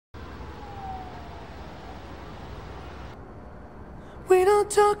We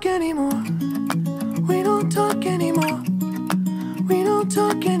don't talk anymore. We don't talk anymore. We don't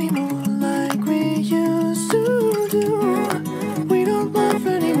talk anymore like we used to do. We don't laugh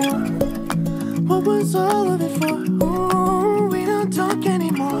anymore. What was all of it for? Ooh, we don't talk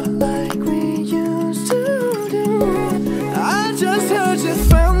anymore like we used to do. I just heard you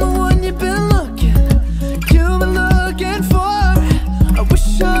found the one you've been looking for. I wish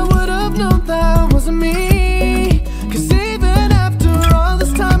I would have known that wasn't me. 'Cause even after all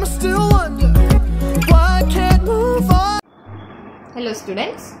this time I still wonder why I can't move on. Hello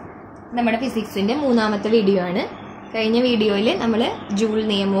students, നമ്മുടെ ഫിസിക്സിന്റെ മൂന്നാമത്തെ video ആണ്. കഴിഞ്ഞ വീഡിയോയിൽ നമ്മൾ joule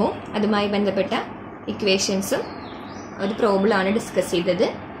നിയമവും അതുമായി ബന്ധപ്പെട്ട ഇക്വേഷൻസും ഒരു പ്രോബ്ലം ആണ് ഡിസ്കസ് ചെയ്തത്.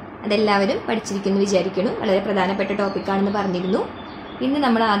 അതെല്ലാവരും പഠിച്ചിരിക്കുന്നു വിചാരിക്കുന്നു. വളരെ പ്രധാനപ്പെട്ട ടോപ്പിക്കാണെന്ന് പറഞ്ഞിരുന്നു. ഇന്ന്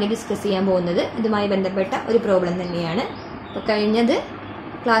നമ്മൾ ആദ്യം ഡിസ്കസ് ചെയ്യാൻ പോകുന്നത് അതുമായി ബന്ധപ്പെട്ട ഒരു പ്രോബ്ലം തന്നെയാണ്. അപ്പോൾ കഴിഞ്ഞത്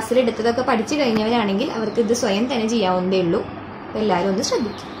ക്ലാസ്സിൽ എടുത്തതൊക്കെ പഠിച്ചു കഴിഞ്ഞവരാണെങ്കിൽ അവർക്ക് ഇത് സ്വയം തന്നെ ചെയ്യാവുന്നതേ ഉള്ളൂ. അപ്പോൾ എല്ലാവരും ഒന്ന്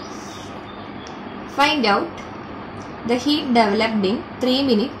ശ്രദ്ധിക്കും. Find out the heat developed in 3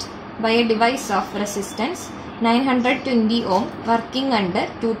 minutes by a device of resistance 920 ohm working under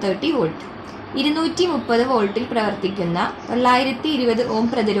 230 volt. 230 വോൾട്ടിൽ പ്രവർത്തിക്കുന്ന 920 ഓം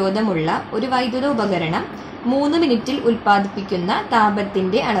പ്രതിരോധമുള്ള ഒരു വൈദ്യുത ഉപകരണം 3 മിനിറ്റിൽ ഉൽപ്പാദിപ്പിക്കുന്ന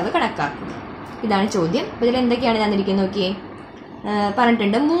താപത്തിന്റെ അളവ് കണക്കാക്കുക. ഇതാണ് ചോദ്യം. ഇതിൽ എന്തൊക്കെയാണ് തന്നിരിക്കുന്നത് നോക്കിയേ.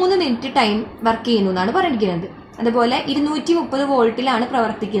 പറഞ്ഞിട്ടുണ്ട് 3 മിനിറ്റ് ടൈം വർക്ക് ചെയ്യുന്നു എന്നാണ് പറഞ്ഞിരിക്കുന്നത്. അതുപോലെ 230 വോൾട്ടിലാണ്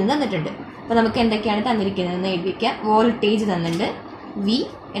പ്രവർത്തിക്കുന്നത് തന്നിട്ടുണ്ട്. അപ്പോൾ നമുക്ക് എന്തൊക്കെയാണ് തന്നിരിക്കുന്നതെന്ന് എഴുതിക്കാം. വോൾട്ടേജ് തന്നിട്ടുണ്ട്. വി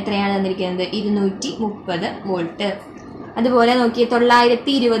എത്രയാണ് തന്നിരിക്കുന്നത്? 230 വോൾട്ട്. അതുപോലെ നോക്കിയേ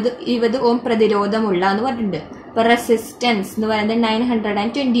 920 ഓം പ്രതിരോധമുള്ള എന്ന് പറഞ്ഞിട്ടുണ്ട്. അപ്പോൾ റെസിസ്റ്റൻസ് എന്ന് പറയുന്നത്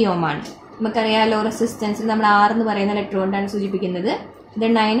 920 ഓം ആണ്. നമുക്കറിയാലോ റെസിസ്റ്റൻസ് നമ്മൾ R എന്ന് പറയുന്ന ലെറ്റർ കൊണ്ടാണ് സൂചിപ്പിക്കുന്നത്. ഇത്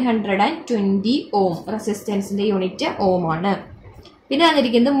 920 ഓം റെസിസ്റ്റൻസിന്റെ യൂണിറ്റ് ഓം ആണ്. പിന്നെ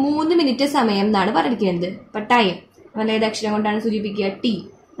തന്നിരിക്കുന്നത് 3 മിനിറ്റ് സമയം എന്നാണ് പറഞ്ഞിരിക്കുന്നത്. അപ്പൊ ടൈം നമ്മൾ ഏത് അക്ഷരം കൊണ്ടാണ് സൂചിപ്പിക്കുക? ടി.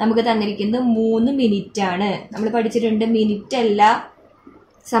 നമുക്ക് തന്നിരിക്കുന്നത് 3 മിനിറ്റ് ആണ്. നമ്മൾ പഠിച്ചിട്ടുണ്ട് മിനിറ്റ് അല്ല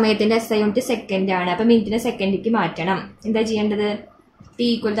സമയത്തിന്റെ SI യൂണിറ്റ് സെക്കൻഡ് ആണ്. അപ്പൊ മിനിറ്റിനെ സെക്കൻഡിലേക്ക് മാറ്റണം. എന്താ ചെയ്യേണ്ടത്? ടി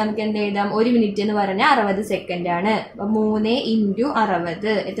ഈക്വൽ നമുക്ക് എന്ത് എഴുതാം? 1 മിനിറ്റ് എന്ന് പറഞ്ഞാൽ 60 സെക്കൻഡ് ആണ്. അപ്പൊ 3 ×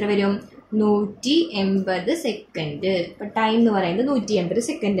 60 എത്ര വരും? 180 സെക്കൻഡ്. അപ്പൊ ടൈം എന്ന് പറയുന്നത് 180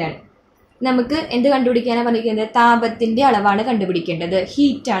 സെക്കൻഡ് ആണ്. നമുക്ക് എന്ത് കണ്ടുപിടിക്കാനാണ് പറഞ്ഞിരിക്കുന്നത്? താപത്തിന്റെ അളവാണ് കണ്ടുപിടിക്കേണ്ടത്.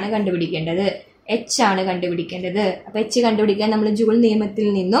 ഹീറ്റ് ആണ് കണ്ടുപിടിക്കേണ്ടത്. H ആണ് കണ്ടുപിടിക്കേണ്ടത്. അപ്പൊ H കണ്ടുപിടിക്കാൻ നമ്മൾ ജൂൾ നിയമത്തിൽ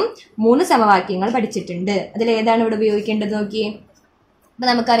നിന്നും 3 സമവാക്യങ്ങൾ പഠിച്ചിട്ടുണ്ട്. അതിൽ ഏതാണ് ഇവിടെ ഉപയോഗിക്കേണ്ടത് നോക്കിയേ. അപ്പൊ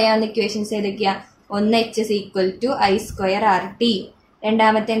നമുക്കറിയാവുന്ന ഇക്വേഷൻസ് ഏതൊക്കെയാ? ഒന്ന് H = I² RT.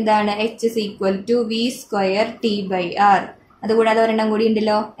 രണ്ടാമത്തെ എന്താണ്? H = V²T/R. അതുകൂടാതെ ഒരെണ്ണം കൂടി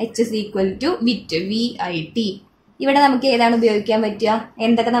ഉണ്ടല്ലോ, H = VIT. ഇവിടെ നമുക്ക് ഏതാണ് ഉപയോഗിക്കാൻ പറ്റുക?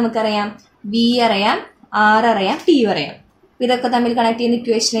 എന്തൊക്കെ നമുക്കറിയാം? V അറിയാം, R അറിയാം, T അറിയാം. ഇതൊക്കെ തമ്മിൽ കണക്ട് ചെയ്യുന്ന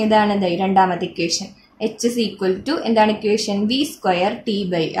ഇക്വേഷൻ ഏതാണ്? രണ്ടാമത്തെ ഇക്വേഷൻ. H = എന്താണ് ഇക്വേഷൻ?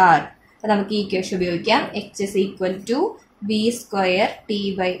 V²T/R. അപ്പൊ നമുക്ക് ഈ ഇക്വേഷൻ ഉപയോഗിക്കാം. H =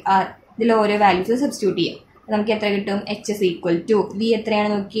 V²T/R. ഇതിൽ ഓരോ വാല്യൂസ് സബ്സ്റ്റിറ്റ്യൂട്ട് ചെയ്യാം. നമുക്ക് എത്ര കിട്ടും? H = V എത്രയാണ്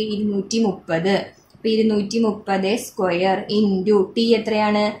നോക്കി? 230. അപ്പൊ 230² T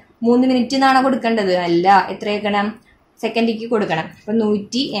എത്രയാണ്? 3 മിനിറ്റ് എന്നാണോ കൊടുക്കേണ്ടത്? അല്ല, എത്ര വെക്കണം? സെക്കൻഡിക്ക് കൊടുക്കണം. അപ്പൊ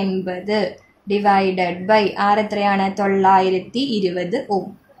 180 ഡിവൈഡഡ് ബൈ R എത്രയാണ്? 920 ഓം.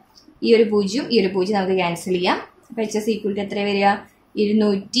 ഈ ഒരു 0 ഈ ഒരു 0 നമുക്ക് ക്യാൻസൽ ചെയ്യാം. അപ്പൊ H = എത്ര വരിക?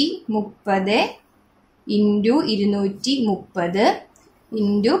 230 × 230 ×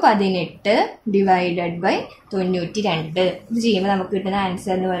 18 ഡിവൈഡഡ് ബൈ 92. ഇത് ചെയ്യുമ്പോൾ നമുക്ക് കിട്ടുന്ന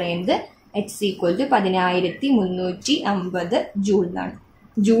ആൻസർ എന്ന് പറയുന്നത് H = 10350 ജൂൾ എന്നാണ്.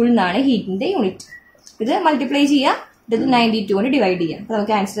 ജൂൾ എന്നാണ് ഹീറ്റിന്റെ യൂണിറ്റ്. ഇത് മൾട്ടിപ്ലൈ ചെയ്യാം. ഇത് 92 കൊണ്ട് ഡിവൈഡ് ചെയ്യാം. അപ്പൊ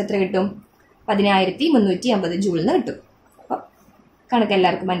നമുക്ക് ആൻസർ എത്ര കിട്ടും? 10350 ജൂൾ എന്ന് കിട്ടും. അപ്പൊ കണക്ക്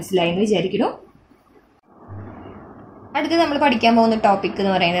എല്ലാവർക്കും മനസ്സിലായി എന്ന് വിചാരിക്കുന്നു. അടുത്ത് നമ്മൾ പഠിക്കാൻ പോകുന്ന ടോപ്പിക്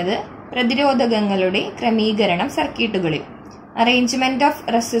എന്ന് പറയുന്നത് പ്രതിരോധകങ്ങളുടെ ക്രമീകരണം സർക്യൂട്ടുകളിൽ. Arrangement of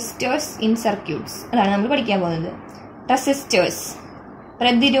resistors in circuits. അതാണ് നമ്മൾ പഠിക്കാൻ പോകുന്നത്. റെസിസ്റ്റേഴ്സ്,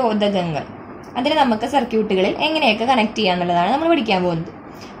 പ്രതിരോധകങ്ങൾ, അതിന് നമുക്ക് സർക്യൂട്ടുകളിൽ എങ്ങനെയൊക്കെ കണക്ട് ചെയ്യാന്നുള്ളതാണ് നമ്മൾ പഠിക്കാൻ പോകുന്നത്.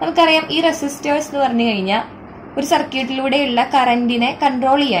 നമുക്കറിയാം ഈ റെസിസ്റ്റേഴ്സ് എന്ന് പറഞ്ഞു കഴിഞ്ഞാൽ ഒരു സർക്യൂട്ടിലൂടെയുള്ള കറന്റിനെ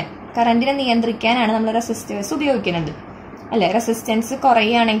കൺട്രോൾ ചെയ്യാൻ, കറന്റിനെ നിയന്ത്രിക്കാനാണ് നമ്മൾ റെസിസ്റ്റേഴ്സ് ഉപയോഗിക്കുന്നത്. അല്ലെ, റെസിസ്റ്റൻസ്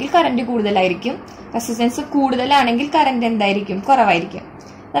കുറയുകയാണെങ്കിൽ കറന്റ് കൂടുതലായിരിക്കും, റെസിസ്റ്റൻസ് കൂടുതലാണെങ്കിൽ കറന്റ് എന്തായിരിക്കും? കുറവായിരിക്കും.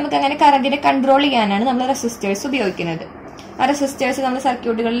 നമുക്കങ്ങനെ കറന്റിനെ കൺട്രോൾ ചെയ്യാനാണ് നമ്മൾ റെസിസ്റ്റേഴ്സ് ഉപയോഗിക്കുന്നത്. ആ റെസിസ്റ്റേഴ്സ് നമ്മൾ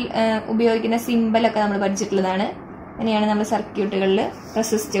സർക്യൂട്ടുകളിൽ ഉപയോഗിക്കുന്ന സിമ്പലൊക്കെ നമ്മൾ പഠിച്ചിട്ടുള്ളതാണ്. അങ്ങനെയാണ് നമ്മൾ സർക്യൂട്ടുകളിൽ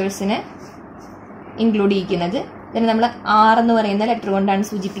റെസിസ്റ്റേഴ്സിനെ ഇൻക്ലൂഡ് ചെയ്യിക്കുന്നത്. ഇതിന് നമ്മൾ R എന്ന് പറയുന്ന ലെറ്റർ കൊണ്ടാണ്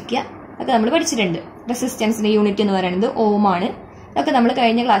സൂചിപ്പിക്കുക. അതൊക്കെ നമ്മൾ പഠിച്ചിട്ടുണ്ട്. റെസിസ്റ്റൻസിന്റെ യൂണിറ്റ് എന്ന് പറയുന്നത് ഓം ആണ്. അതൊക്കെ നമ്മൾ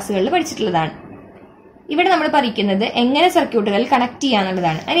കഴിഞ്ഞ ക്ലാസ്സുകളിൽ പഠിച്ചിട്ടുള്ളതാണ്. ഇവിടെ നമ്മൾ പഠിക്കുന്നത് എങ്ങനെ സർക്യൂട്ടുകൾ കണക്ട്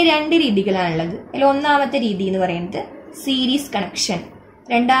ചെയ്യാന്നുള്ളതാണ്. അതിന് 2 രീതികളാണുള്ളത്. അതിൽ ഒന്നാമത്തെ രീതി എന്ന് പറയുന്നത് സീരീസ് കണക്ഷൻ.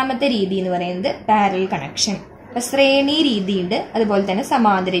 രണ്ടാമത്തെ രീതി എന്ന് പറയുന്നത് പാരലൽ കണക്ഷൻ. അപ്പൊ ശ്രേണി രീതിയുണ്ട്, അതുപോലെ തന്നെ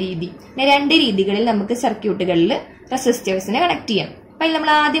സമാന്തര രീതി. പിന്നെ 2 രീതികളിൽ നമുക്ക് സർക്യൂട്ടുകളിൽ റെസിസ്റ്റേഴ്സിനെ കണക്ട് ചെയ്യാം. അപ്പൊ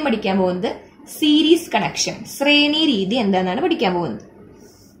നമ്മൾ ആദ്യം പഠിക്കാൻ പോകുന്നത് സീരീസ് കണക്ഷൻ, ശ്രേണി രീതി എന്താണെന്നാണ് പഠിക്കാൻ പോകുന്നത്.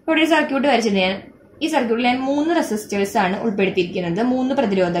 ഇപ്പോൾ ഒരു സർക്യൂട്ട് വരച്ചിട്ട് ഈ സർക്യൂട്ടിൽ ഞാൻ 3 റെസിസ്റ്റേഴ്സ് ആണ് ഉൾപ്പെടുത്തിയിരിക്കുന്നത്. 3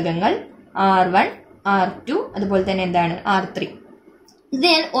 പ്രതിരോധകങ്ങൾ R1, R2, അതുപോലെ തന്നെ എന്താണ് R3. ഇത്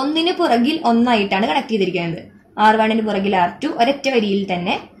ഞാൻ ഒന്നിന് പുറകിൽ ഒന്നായിട്ടാണ് കണക്ട് ചെയ്തിരിക്കുന്നത്. R1 പുറകിൽ R2, ഒരൊറ്റ വരിയിൽ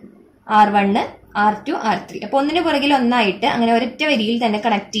തന്നെ R1, R2, R3. അപ്പൊ ഒന്നിന് പുറകിൽ ഒന്നായിട്ട് അങ്ങനെ ഒരൊറ്റ വരിയിൽ തന്നെ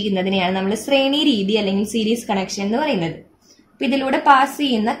കണക്ട് ചെയ്യുന്നതിനെയാണ് നമ്മൾ ശ്രേണി രീതി അല്ലെങ്കിൽ സീരീസ് കണക്ഷൻ എന്ന് പറയുന്നത്. അപ്പൊ ഇതിലൂടെ പാസ്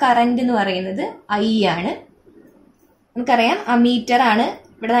ചെയ്യുന്ന കറന്റ് എന്ന് പറയുന്നത് I ആണ്. നമുക്കറിയാം അമീറ്റർ ആണ്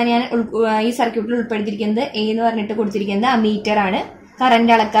ഇവിടെ ഞാൻ ഈ സർക്യൂട്ടിൽ ഉൾപ്പെടുത്തിയിരിക്കുന്നത്. A എന്ന് പറഞ്ഞിട്ട് കൊടുത്തിരിക്കുന്നത് അമീറ്റർ ആണ്.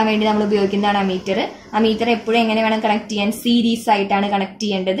 കറന്റ് അളക്കാൻ വേണ്ടി നമ്മൾ ഉപയോഗിക്കുന്നതാണ് അമീറ്റർ. അമീറ്റർ എപ്പോഴും എങ്ങനെ വേണം കണക്ട് ചെയ്യാൻ? സീരീസ് ആയിട്ടാണ് കണക്ട്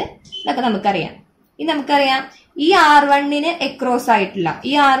ചെയ്യേണ്ടത്. ഇതൊക്കെ നമുക്കറിയാം. നമുക്കറിയാം ഈ R1 എക്രോസ് ആയിട്ടുള്ള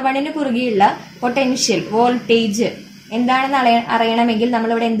ഈ R1 കുറുകെയുള്ള പൊട്ടൻഷ്യൽ വോൾട്ടേജ് എന്താണെന്ന് അറിയണമെങ്കിൽ നമ്മൾ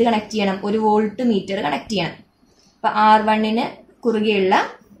ഇവിടെ എന്ത് കണക്ട് ചെയ്യണം? ഒരു വോൾട്ട് മീറ്റർ കണക്ട് ചെയ്യണം. അപ്പൊ R1 കുറുകെയുള്ള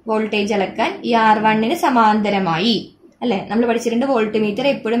വോൾട്ടേജ് അളക്കാൻ ഈ R1 സമാന്തരമായി അല്ലെ നമ്മൾ പഠിച്ചിട്ടുണ്ട്. വോൾട്ട് മീറ്റർ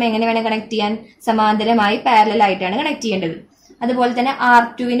എപ്പോഴും എങ്ങനെ വേണം കണക്ട് ചെയ്യാൻ? സമാന്തരമായി പാരലൽ ആയിട്ടാണ് കണക്ട് ചെയ്യേണ്ടത്. അതുപോലെ തന്നെ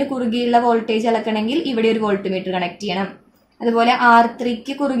R2 കുറുകെയുള്ള വോൾട്ടേജ് അളക്കണമെങ്കിൽ ഇവിടെ ഒരു വോൾട്ട് മീറ്റർ കണക്ട് ചെയ്യണം. അതുപോലെ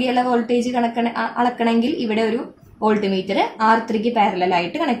R3 കുറുകെയുള്ള വോൾട്ടേജ് അളക്കണമെങ്കിൽ ഇവിടെ ഒരു വോൾട്ട് മീറ്റർ R3 പാരലൽ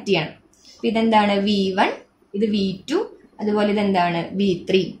ആയിട്ട് കണക്ട് ചെയ്യണം. ഇതെന്താണ്? V1, ഇത് V2, അതുപോലെ ഇതെന്താണ്?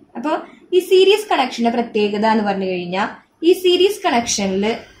 V3. അപ്പോൾ ഈ സീരീസ് കണക്ഷന്റെ പ്രത്യേകത എന്ന് പറഞ്ഞു കഴിഞ്ഞാൽ ഈ സീരീസ് കണക്ഷനിൽ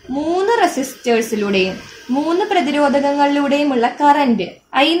 3 റെസിസ്റ്റേഴ്സിലൂടെയും 3 പ്രതിരോധകങ്ങളിലൂടെയുമുള്ള കറന്റ്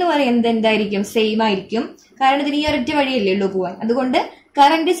I എന്ന് പറയുന്നത് എന്തായിരിക്കും? സെയിം ആയിരിക്കും. കാരണം ഇതിന് ഈ ഒരൊറ്റ വഴിയല്ലേ ഉള്ളൂ പോവാൻ. അതുകൊണ്ട്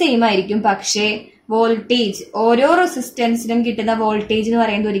കറന്റ് സെയിം ആയിരിക്കും. പക്ഷേ വോൾട്ടേജ് ഓരോ റെസിസ്റ്റൻസിനും കിട്ടുന്ന വോൾട്ടേജ് എന്ന്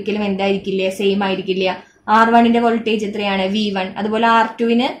പറയുന്നത് ഒരിക്കലും എന്തായിരിക്കില്ല? സെയിം ആയിരിക്കില്ല. R1 വോൾട്ടേജ് എത്രയാണ്? V1. അതുപോലെ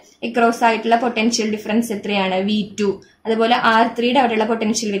R2 എക്രോസ് ആയിട്ടുള്ള പൊട്ടൻഷ്യൽ ഡിഫറൻസ് എത്രയാണ്? V2. അതുപോലെ R3 അവിടെയുള്ള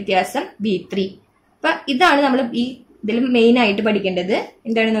പൊട്ടൻഷ്യൽ വ്യത്യാസം V3. അപ്പൊ ഇതാണ് നമ്മൾ ഈ ഇതിൽ മെയിൻ ആയിട്ട് പഠിക്കേണ്ടത്.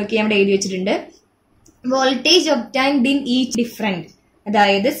 എന്താണ് നോക്കി അവിടെ എഴുതി വെച്ചിട്ടുണ്ട്. Voltage obtained in each different.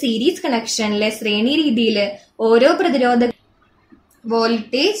 അതായത് സീരീസ് കണക്ഷനിലെ ശ്രേണി രീതിയിൽ ഓരോ പ്രതിരോധ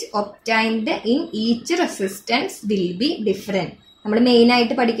voltage obtained in each resistance will be different. നമ്മൾ മെയിൻ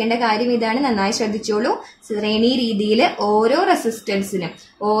ആയിട്ട് പഠിക്കേണ്ട കാര്യം ഇതാണ്. നന്നായി ശ്രദ്ധിച്ചോളൂ. ശ്രേണി രീതിയിൽ ഓരോ റെസിസ്റ്റൻസിനും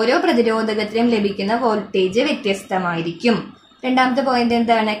ഓരോ പ്രതിരോധകത്തിനും ലഭിക്കുന്ന വോൾട്ടേജ് വ്യത്യസ്തമായിരിക്കും. രണ്ടാമത്തെ പോയിന്റ്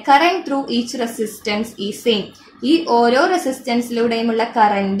എന്താണ്? കറന്റ് ത്രൂ ഈച്ച് റെസിസ്റ്റൻസ് ഈ സെയിം. ഈ ഓരോ റെസിസ്റ്റൻസിലൂടെയുമുള്ള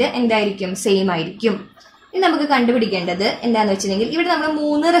കറന്റ് എന്തായിരിക്കും? സെയിം ആയിരിക്കും. ഇനി നമുക്ക് കണ്ടുപിടിക്കേണ്ടത് എന്താണെന്ന് വെച്ചിട്ടുണ്ടെങ്കിൽ ഇവിടെ നമ്മൾ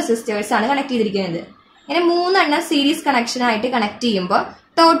 3 റെസിസ്റ്റേഴ്സ് ആണ് കണക്ട് ചെയ്തിരിക്കുന്നത്. ഇങ്ങനെ 3 സീരീസ് കണക്ഷൻ ആയിട്ട് കണക്ട് ചെയ്യുമ്പോൾ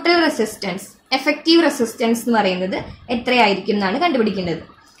ടോട്ടൽ റെസിസ്റ്റൻസ്, എഫക്റ്റീവ് റെസിസ്റ്റൻസ് എന്ന് പറയുന്നത് എത്രയായിരിക്കും എന്നാണ് കണ്ടുപിടിക്കേണ്ടത്.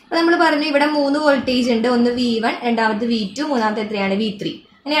 അപ്പൊ നമ്മൾ പറഞ്ഞു ഇവിടെ 3 വോൾട്ടേജ് ഉണ്ട്. ഒന്ന് V1, രണ്ടാമത് V2, മൂന്നാമത്തെ എത്രയാണ്? V3.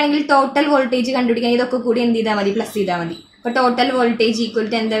 അങ്ങനെയാണെങ്കിൽ ടോട്ടൽ വോൾട്ടേജ് കണ്ടുപിടിക്കാൻ ഇതൊക്കെ കൂടി എന്ത് ചെയ്താൽ മതി? പ്ലസ് ചെയ്താൽ മതി. അപ്പൊ ടോട്ടൽ വോൾട്ടേജ് ഈക്വൽ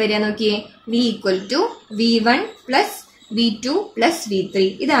ടു എന്താ വരിക നോക്കിയേ? V equal to V1 plus V2 plus V3.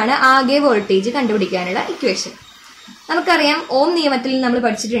 ഇതാണ് ആകെ വോൾട്ടേജ് കണ്ടുപിടിക്കാനുള്ള ഇക്വേഷൻ. നമുക്കറിയാം ഓം നിയമത്തിൽ നമ്മൾ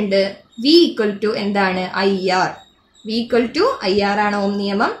പഠിച്ചിട്ടുണ്ട് V ഈക്വൽ ടു എന്താണ്? IR. V equal to IR ആണ് ഓം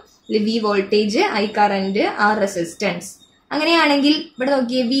നിയമം. V voltage, I current, R resistance. അങ്ങനെയാണെങ്കിൽ ഇവിടെ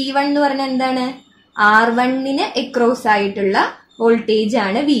നോക്കിയേ V1 എന്ന് പറഞ്ഞാൽ എന്താണ്? R1 എക്രോസ് ആയിട്ടുള്ള വോൾട്ടേജ്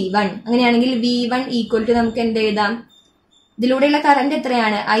ആണ് V1. അങ്ങനെയാണെങ്കിൽ V1 ഈക്വൽ ടു നമുക്ക് എന്ത് എഴുതാം? ഇതിലൂടെയുള്ള കറന്റ്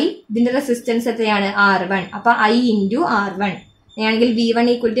എത്രയാണ്? I. ഇതിന്റെ റെസിസ്റ്റൻസ് എത്രയാണ്? R1. അപ്പൊ I ഇൻറ്റു R1. അങ്ങനെയാണെങ്കിൽ V1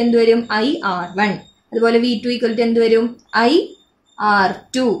 ഈക്വൽ ടു എന്ത് വരും? IR1. അതുപോലെ V2 ഈക്വൽ ടു എന്ത് വരും?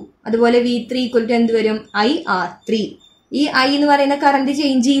 IR2. അതുപോലെ V3 ഈക്വൽ ടു എന്ത് വരും? IR3. ഈ I എന്ന് പറയുന്ന കറന്റ്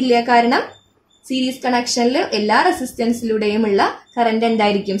ചേഞ്ച് ചെയ്യില്ല. കാരണം സീരീസ് കണക്ഷനിൽ എല്ലാ റെസിസ്റ്റൻസിലൂടെയുമുള്ള കറന്റ്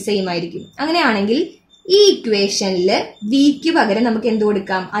എന്തായിരിക്കും? സെയിം ആയിരിക്കും. അങ്ങനെയാണെങ്കിൽ ഈ ഇക്വേഷനിൽ Vക്ക് പകരം നമുക്ക് എന്ത്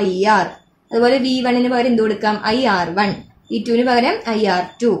കൊടുക്കാം? IR. അതുപോലെ V1 പകരം എന്ത് കൊടുക്കാം? IR1. V2 പകരം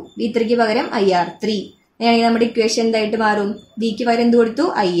IR2. V3 പകരം IR3. അങ്ങനെയാണെങ്കിൽ നമ്മുടെ ഇക്വേഷൻ എന്തായിട്ട് മാറും? Vക്ക് പകരം എന്ത് കൊടുത്തു?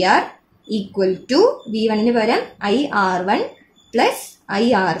 IR ഈക്വൽ ടു V1 പകരം IR1 plus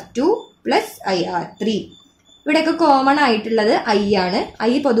IR2 plus IR3. ഇവിടെയൊക്കെ കോമൺ ആയിട്ടുള്ളത് I ആണ്.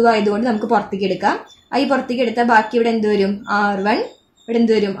 I പൊതുവായതുകൊണ്ട് നമുക്ക് പുറത്തേക്ക് എടുക്കാം. I പുറത്തേക്ക് എടുത്താൽ ബാക്കി ഇവിടെ എന്ത് വരും? R1, ഇവിടെ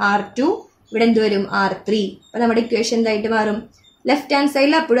എന്ത് വരും? R2, ഇവിടെ എന്ത് വരും? R3. അപ്പൊ നമ്മുടെ ഇക്വേഷൻ എന്തായിട്ട് മാറും? ലെഫ്റ്റ് ഹാൻഡ്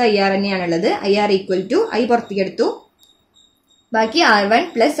സൈഡിൽ അപ്പോഴും IR തന്നെയാണുള്ളത്. IR ഈക്വൽ ടു I പുറത്തേക്ക് എടുത്തു, ബാക്കി R1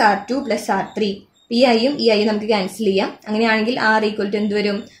 plus R2 plus R3. ഈ ഐയും ഈ ഐയും നമുക്ക് ക്യാൻസൽ ചെയ്യാം. അങ്ങനെയാണെങ്കിൽ R ഈക്വൽ ടു എന്ത്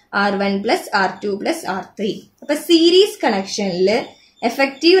വരും? R1 plus R2 plus R3. അപ്പൊ സീരീസ് കണക്ഷനിൽ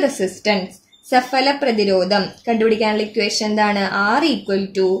എഫക്റ്റീവ് റെസിസ്റ്റൻസ്, സഫല പ്രതിരോധം കണ്ടുപിടിക്കാനുള്ള ഇക്വേഷൻ എന്താണ്? R equal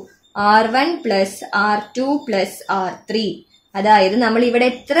to R1 plus R2 plus R3. അതായത് നമ്മൾ ഇവിടെ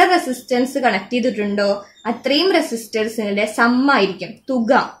എത്ര റെസിസ്റ്റൻസ് കണക്ട് ചെയ്തിട്ടുണ്ടോ അത്രയും റെസിസ്റ്റൻസിന്റെ സം ആയിരിക്കും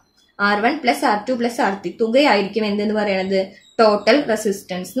തുക. R1 + R2 + R3 തുകയായിരിക്കും എന്തെന്ന് പറയുന്നത് ടോട്ടൽ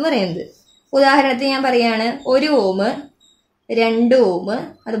റെസിസ്റ്റൻസ് എന്ന് പറയുന്നത്. ഉദാഹരണത്തിന് ഞാൻ പറയാണ് 1 ഓം, 2 ഓം,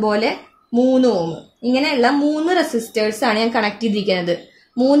 അതുപോലെ 3 ഓം, ഇങ്ങനെയുള്ള 3 റെസിസ്റ്റേഴ്സ് ആണ് ഞാൻ കണക്ട് ചെയ്തിരിക്കുന്നത്.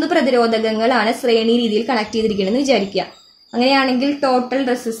 3 പ്രതിരോധകങ്ങളാണ് ശ്രേണി രീതിയിൽ കണക്ട് ചെയ്തിരിക്കണമെന്ന് വിചാരിക്കുക. അങ്ങനെയാണെങ്കിൽ ടോട്ടൽ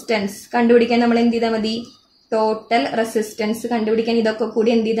റെസിസ്റ്റൻസ് കണ്ടുപിടിക്കാൻ നമ്മൾ എന്ത് ചെയ്താൽ മതി? ടോട്ടൽ റെസിസ്റ്റൻസ് കണ്ടുപിടിക്കാൻ ഇതൊക്കെ കൂടി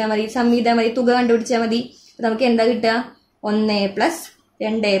എന്ത് ചെയ്താൽ മതി? സം ചെയ്താൽ മതി, തുക കണ്ടുപിടിച്ചാൽ മതി. നമുക്ക് എന്താ കിട്ടുക? 1 +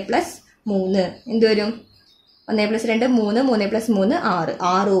 2 + 3 എന്ത് വരും? 1 + 2 3, 3 + 3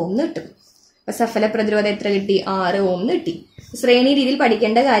 6 ഓം കിട്ടും. അപ്പൊ സഫല പ്രതിരോധം എത്ര കിട്ടി? 6 ഓം കിട്ടി. ശ്രേണി രീതിയിൽ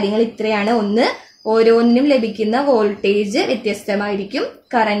പഠിക്കേണ്ട കാര്യങ്ങൾ ഇത്രയാണ്. ഒന്ന്, ഓരോന്നിനും ലഭിക്കുന്ന വോൾട്ടേജ് വ്യത്യസ്തമായിരിക്കും,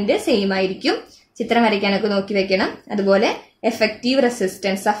 കറന്റ് സെയിം ആയിരിക്കും. ചിത്രം വരയ്ക്കാനൊക്കെ നോക്കി വെക്കണം. അതുപോലെ എഫക്റ്റീവ്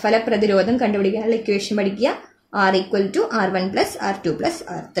റെസിസ്റ്റൻസ് സഫല പ്രതിരോധം കണ്ടുപിടിക്കാനുള്ള ഇക്വേഷൻ പഠിക്കുക. R = R1 + R2 +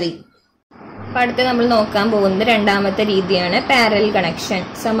 R3. അപ്പൊ അടുത്ത് നമ്മൾ നോക്കാൻ പോകുന്നത് രണ്ടാമത്തെ രീതിയാണ് പാരലൽ കണക്ഷൻ,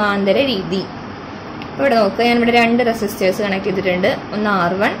 സമാന്തര രീതി. ഇവിടെ നോക്കുക, ഞാൻ ഇവിടെ 2 റെസിസ്റ്റേഴ്സ് കണക്ട് ചെയ്തിട്ടുണ്ട്. ഒന്ന്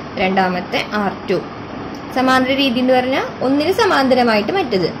R1, രണ്ടാമത്തെ R2. സമാന്തര രീതി എന്ന് പറഞ്ഞാൽ ഒന്നിന് സമാന്തരമായിട്ട്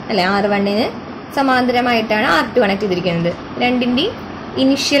മറ്റത് അല്ലെ. R1ന് സമാന്തരമായിട്ടാണ് R2 കണക്ട് ചെയ്തിരിക്കുന്നത്. രണ്ടിന്റെയും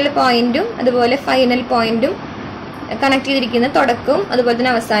ഇനിഷ്യൽ പോയിന്റും അതുപോലെ ഫൈനൽ പോയിന്റും കണക്ട് ചെയ്തിരിക്കുന്ന തുടക്കവും അതുപോലെ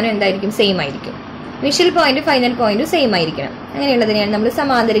തന്നെ അവസാനം എന്തായിരിക്കും? സെയിം ആയിരിക്കും. ഇനിഷ്യൽ പോയിന്റ് ഫൈനൽ പോയിന്റും സെയിം ആയിരിക്കണം. അങ്ങനെയുള്ളതിനെയാണ് നമ്മൾ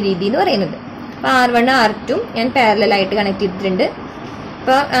സമാന്തര രീതി എന്ന് പറയുന്നത്. അപ്പൊ R1 R2 ഞാൻ പാരലൽ ആയിട്ട് കണക്ട് ചെയ്തിട്ടുണ്ട്.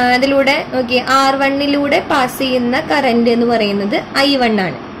 അപ്പൊ അതിലൂടെ നോക്കി, R1ലൂടെ പാസ് ചെയ്യുന്ന കറന്റ് എന്ന് പറയുന്നത് I1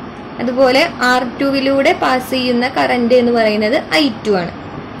 ആണ്. അതുപോലെ R2വിലൂടെ പാസ് ചെയ്യുന്ന കറന്റ് എന്ന് പറയുന്നത് I2 ആണ്.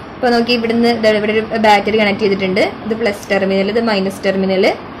 അപ്പൊ നോക്കി, ഇവിടെ ഒരു ബാറ്ററി കണക്ട് ചെയ്തിട്ടുണ്ട്. ഇത് പ്ലസ് ടെർമിനൽ, ഇത് മൈനസ് ടെർമിനൽ.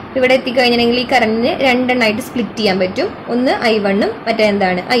 ഇവിടെ എത്തിക്കഴിഞ്ഞിട്ടുണ്ടെങ്കിൽ ഈ കറന്റിന് 2 എണ്ണമായിട്ട് സ്പ്ലിറ്റ് ചെയ്യാൻ പറ്റും. ഒന്ന് I1ഉം മറ്റേ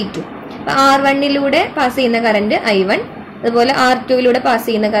എന്താണ് I2. അപ്പൊ R1ലൂടെ പാസ് ചെയ്യുന്ന കറന്റ് I1, അതുപോലെ R2വിലൂടെ പാസ്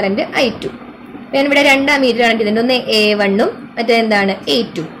ചെയ്യുന്ന കറന്റ് I2. ഞാൻ ഇവിടെ 2 അമീറ്റർ കണക്ട് ചെയ്തിട്ടുണ്ട്. ഒന്ന് A1ഉം മറ്റേ എന്താണ്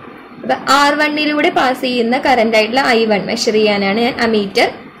A2. അപ്പൊ R1ലൂടെ പാസ് ചെയ്യുന്ന കറന്റ് ആയിട്ടുള്ള I1 മെഷർ ചെയ്യാനാണ് ഞാൻ അമീറ്റർ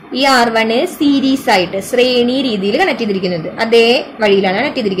ഈ R1 സീരീസ് ആയിട്ട് ശ്രേണി രീതിയിൽ കണക്ട് ചെയ്തിരിക്കുന്നത്. അതേ വഴിയിലാണ്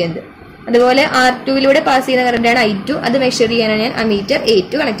കണക്ട് ചെയ്തിരിക്കുന്നത്. അതുപോലെ R2വിലൂടെ പാസ് ചെയ്യുന്ന കറന്റാണ് I2, അത് മെഷർ ചെയ്യാനാണ് ഞാൻ അമീറ്റർ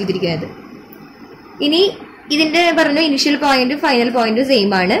A2 കണക്ട് ചെയ്തിരിക്കുന്നത്. ഇനി ഇതിന്റെ പറഞ്ഞു ഇനിഷ്യൽ പോയിന്റും ഫൈനൽ പോയിന്റും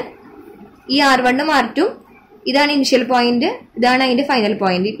സെയിം ആണ്. ഈ R1ഉം R2 ഇതാണ് ഇനിഷ്യൽ പോയിന്റ്, ഇതാണ് അതിന്റെ ഫൈനൽ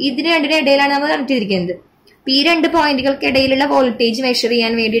പോയിന്റ്. ഇതിന് രണ്ടിനും ഇടയിലാണ് നമ്മൾ കണക്ട് ചെയ്തിരിക്കുന്നത്. ഈ 2 പോയിന്റുകൾക്ക് ഇടയിലുള്ള വോൾട്ടേജ് മെഷർ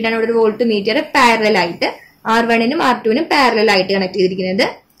ചെയ്യാൻ വേണ്ടിയിട്ടാണ് ഇവിടെ ഒരു വോൾട്ട് മീറ്റർ പാരലൽ ആയിട്ട് R1നും R2നും പാരലൽ ആയിട്ട് കണക്ട് ചെയ്തിരിക്കുന്നത്.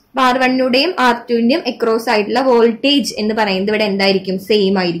 R1ന്റെയും R2ന്റെയും അക്രോസ് ആയിട്ടുള്ള വോൾട്ടേജ് എന്ന് പറയുന്നത് ഇവിടെ എന്തായിരിക്കും?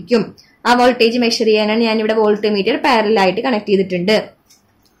 സെയിം ആയിരിക്കും. ആ വോൾട്ടേജ് മെഷർ ചെയ്യാനാണ് ഞാൻ ഇവിടെ വോൾട്ട് മീറ്റർ പാരലൽ ആയിട്ട് കണക്ട് ചെയ്തിട്ടുണ്ട്.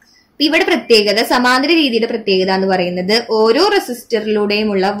 ഇവിടെ പ്രത്യേകത, സമാന്തര രീതിയുടെ പ്രത്യേകത എന്ന് പറയുന്നത് ഓരോ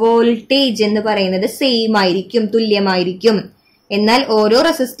റെസിസ്റ്ററിലൂടെയുമുള്ള വോൾട്ടേജ് എന്ന് പറയുന്നത് സെയിം ആയിരിക്കും, തുല്യമായിരിക്കും. എന്നാൽ ഓരോ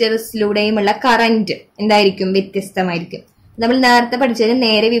റെസിസ്റ്റേഴ്സിലൂടെയുമുള്ള കറന്റ് എന്തായിരിക്കും? വ്യത്യസ്തമായിരിക്കും. നമ്മൾ നേരത്തെ പഠിച്ചതിന്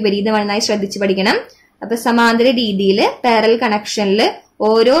നേരെ വിപരീതമായി ശ്രദ്ധിച്ച് പഠിക്കണം. അപ്പൊ സമാന്തര രീതിയിൽ പാരലൽ കണക്ഷനിൽ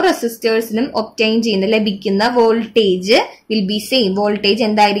ഓരോ റെസിസ്റ്റേഴ്സിനും ഒബ്റ്റൈൻ ചെയ്യുന്ന ലഭിക്കുന്ന voltage will be same. Voltage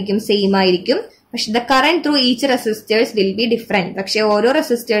എന്തായിരിക്കും? സെയിം ആയിരിക്കും. പക്ഷെ the current through each resistors will be different. പക്ഷെ ഓരോ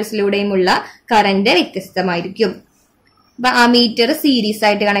റെസിസ്റ്റേഴ്സിലൂടെയുമുള്ള കറന്റ് വ്യത്യസ്തമായിരിക്കും. അപ്പൊ ആ മീറ്റർ സീരീസ്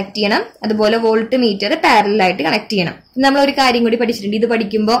ആയിട്ട് കണക്ട് ചെയ്യണം. അതുപോലെ വോൾട്ട് മീറ്റർ പാരലൽ ആയിട്ട് കണക്ട് ചെയ്യണം. നമ്മൾ ഒരു കാര്യം കൂടി പഠിച്ചിട്ടുണ്ട്. ഇത്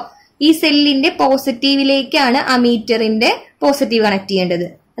പഠിക്കുമ്പോൾ ഈ സെല്ലിന്റെ പോസിറ്റീവിലേക്കാണ് ആ മീറ്ററിന്റെ പോസിറ്റീവ് കണക്ട് ചെയ്യേണ്ടത്.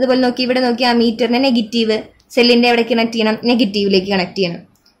 അതുപോലെ നോക്കി, ഇവിടെ നോക്കി, ആ മീറ്ററിന്റെ നെഗറ്റീവ് സെല്ലിന്റെ എവിടേക്ക് കണക്ട് ചെയ്യണം? നെഗറ്റീവിലേക്ക് കണക്ട് ചെയ്യണം.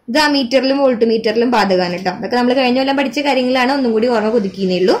 ഇത് ആ മീറ്ററിലും വോൾട്ട് മീറ്ററിലും ബാധകമാണ് കേട്ടോ. അതൊക്കെ നമ്മൾ കഴിഞ്ഞ കൊല്ലം പഠിച്ച കാര്യങ്ങളാണ്, ഒന്നും കൂടി ഓർമ്മ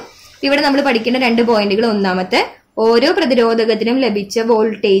പുതുക്കിയേ ഉള്ളൂ. ഇവിടെ നമ്മൾ പഠിക്കേണ്ട 2 പോയിന്റുകൾ. ഒന്നാമത്തെ, ഓരോ പ്രതിരോധകത്തിനും ലഭിച്ച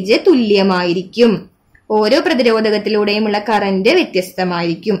വോൾട്ടേജ് തുല്യമായിരിക്കും. ഓരോ പ്രതിരോധകത്തിലൂടെയുമുള്ള കറന്റ്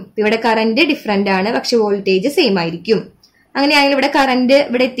വ്യത്യസ്തമായിരിക്കും. ഇവിടെ കറന്റ് ഡിഫറെന്റ് ആണ്, പക്ഷെ വോൾട്ടേജ് സെയിം ആയിരിക്കും. അങ്ങനെയാണെങ്കിൽ ഇവിടെ കറന്റ്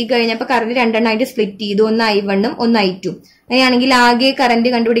ഇവിടെ എത്തിക്കഴിഞ്ഞപ്പോൾ കറന്റ് 2 എണ്ണമായിട്ട് സ്പ്ലിറ്റ് ചെയ്തു. ഒന്ന് I1ഉം ഒന്ന് I2. അങ്ങനെയാണെങ്കിൽ ആകെ കറന്റ്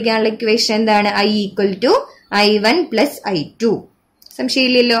കണ്ടുപിടിക്കാനുള്ള ഇക്വേഷൻ എന്താണ്? I = I1 + I2.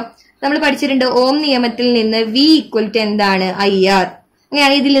 സംശയമില്ലല്ലോ. നമ്മൾ പഠിച്ചിട്ടുണ്ട് ഓം നിയമത്തിൽ നിന്ന് V = എന്താണ്? IR.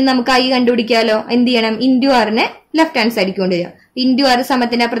 അങ്ങനെയാണെങ്കിൽ ഇതിൽ നിന്ന് നമുക്ക് I കണ്ടുപിടിക്കാലോ. എന്ത് ചെയ്യണം? ഇൻറ്റു ആറിനെ ലെഫ്റ്റ് ഹാൻഡ് സൈഡിൽ കൊണ്ടുവരിക. ഇൻറ്റു ആറ്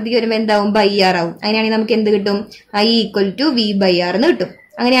സമത്തിന്റെ അപ്പുറത്തേക്ക് വരുമ്പോൾ എന്താവും? /R ആവും. അങ്ങനെയാണെങ്കിൽ നമുക്ക് എന്ത് കിട്ടും? I = V/R എന്ന് കിട്ടും.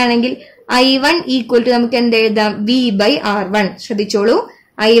 അങ്ങനെയാണെങ്കിൽ I1 = നമുക്ക് എന്ത് എഴുതാം? V/R1. ശ്രദ്ധിച്ചോളൂ,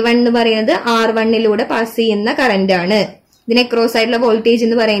 I1 എന്ന് പറയുന്നത് R1ലൂടെ പാസ് ചെയ്യുന്ന കറന്റ് ആണ്. ഇതിനെ ക്രോസ് ആയിട്ടുള്ള വോൾട്ടേജ്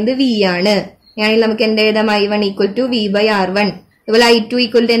എന്ന് പറയുന്നത് V ആണ്. അങ്ങനെയാണെങ്കിൽ നമുക്ക് എന്ത് എഴുതാം? I1 = V/R1. അതുപോലെ I2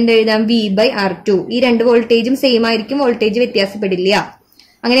 = എന്ത് എഴുതാം? V/R2. ഈ 2 വോൾട്ടേജും സെയിം ആയിരിക്കും, വോൾട്ടേജ് വ്യത്യാസപ്പെടില്ല.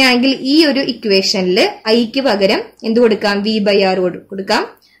 അങ്ങനെയാണെങ്കിൽ ഈ ഒരു ഇക്വേഷനിൽ ഐക്ക് പകരം എന്ത് കൊടുക്കാം? V/R കൊടുക്കാം.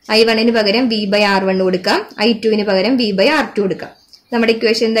 I1ന് പകരം V/R1 കൊടുക്കാം. I2ന് പകരം V/R2 കൊടുക്കാം. നമ്മുടെ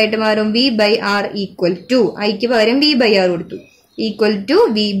ഇക്വേഷൻ എന്തായിട്ട് മാറും? V by R equal to, ഐക്ക് പകരം V by R കൊടുത്തു, equal to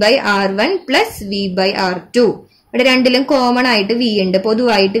V by R1 plus V by R2. ഇവിടെ രണ്ടിലും കോമൺ ആയിട്ട് V ഉണ്ട്,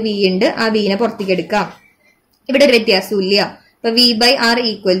 പൊതുവായിട്ട് V ഉണ്ട്. ആ Vനെ പുറത്തേക്ക് എടുക്കാം. ഇവിടെ ഒരു വ്യത്യാസവും ഇല്ല. അപ്പൊ V by R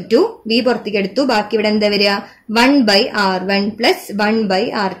equal to V പുറത്തേക്ക് എടുത്തു. ബാക്കി ഇവിടെ എന്താ വരിക? 1 by R1 plus 1 by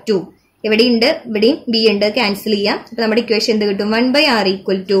R2. ഇവിടെ ഉണ്ട്, ഇവിടെയും V ഉണ്ട്, ക്യാൻസൽ ചെയ്യാം. അപ്പൊ നമ്മുടെ ഇക്വേഷൻ എന്ത് കിട്ടും? 1 by R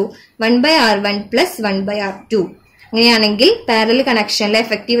equal to 1 by R1 plus 1 by R2. അങ്ങനെയാണെങ്കിൽ പാരലൽ കണക്ഷനിലെ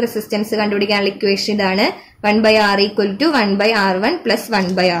എഫക്റ്റീവ് റെസിസ്റ്റൻസ് കണ്ടുപിടിക്കാനുള്ള ഇക്വേഷൻ ഇതാണ്. 1 by R equal to 1 by R1 plus 1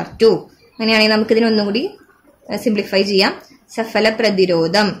 by R2. അങ്ങനെയാണെങ്കിൽ നമുക്ക് ഇതിനൊന്നും കൂടി സിംപ്ലിഫൈ ചെയ്യാം. സഫല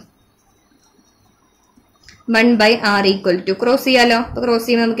പ്രതിരോധം 1 by R equal to, cross ചെയ്യാലോ. അപ്പൊ ക്രോസ്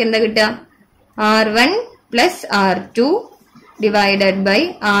ചെയ്യുമ്പോൾ നമുക്ക് എന്താ കിട്ടുക? R1 plus R2 divided by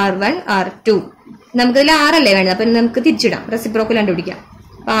R1 R2. നമുക്കിതിൽ R അല്ലേ വേണ്ടത്, അപ്പൊ നമുക്ക് തിരിച്ചിടാം, റെസിപ്രോക്കൽ കണ്ടുപിടിക്കാം.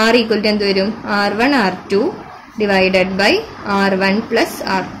 അപ്പൊ R ഈക്വൽ ടു എന്ത് വരും? R1 R2 divided by R1 plus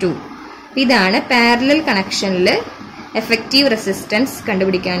R2. ഇതാണ് പാരലൽ കണക്ഷനിൽ എഫക്റ്റീവ് റെസിസ്റ്റൻസ്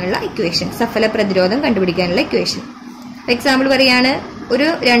കണ്ടുപിടിക്കാനുള്ള ഇക്വേഷൻ, സഫല പ്രതിരോധം കണ്ടുപിടിക്കാനുള്ള ഇക്വേഷൻ. എക്സാമ്പിൾ പറയാണ്, ഒരു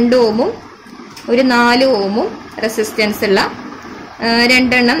 2 ഓമും ഒരു 4 ഓമും റെസിസ്റ്റൻസ് ഉള്ള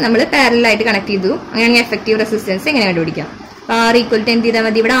രണ്ടെണ്ണം നമ്മൾ പാരലായിട്ട് കണക്ട് ചെയ്തു. അങ്ങനെയാണെങ്കിൽ എഫക്റ്റീവ് റെസിസ്റ്റൻസ് എങ്ങനെ കണ്ടുപിടിക്കാം? R ഈക്വൽ ടു എന്ത് ചെയ്താൽ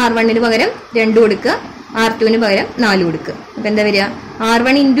മതി? ഇവിടെ R1 പകരം 2 കൊടുക്കുക, R2 പകരം 4 കൊടുക്കുക. അപ്പൊ എന്താ വരിക?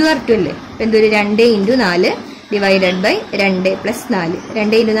 R1 ഇൻറ്റു R2 അല്ലേ? അപ്പൊ എന്തൊരു 2 into 4 divided by 2 plus 4.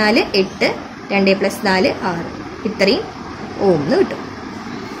 2 into 4 8, 2 plus 4 6. ഇത്രയും ഓം എന്ന് കിട്ടും.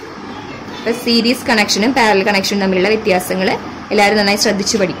 അപ്പൊ സീരീസ് കണക്ഷനും പാരലൽ കണക്ഷനും തമ്മിലുള്ള വ്യത്യാസങ്ങൾ എല്ലാവരും നന്നായി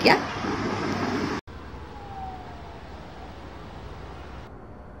ശ്രദ്ധിച്ചു പഠിക്കുക.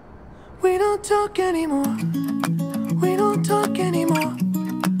 We don't talk anymore. We don't talk anymore.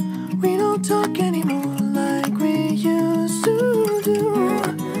 We don't talk anymore like we used to do.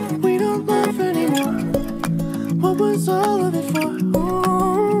 We don't laugh anymore. What was all of it for?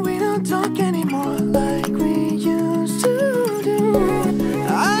 Ooh, we don't talk anymore like we used to do.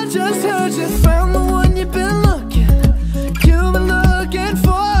 I just heard you.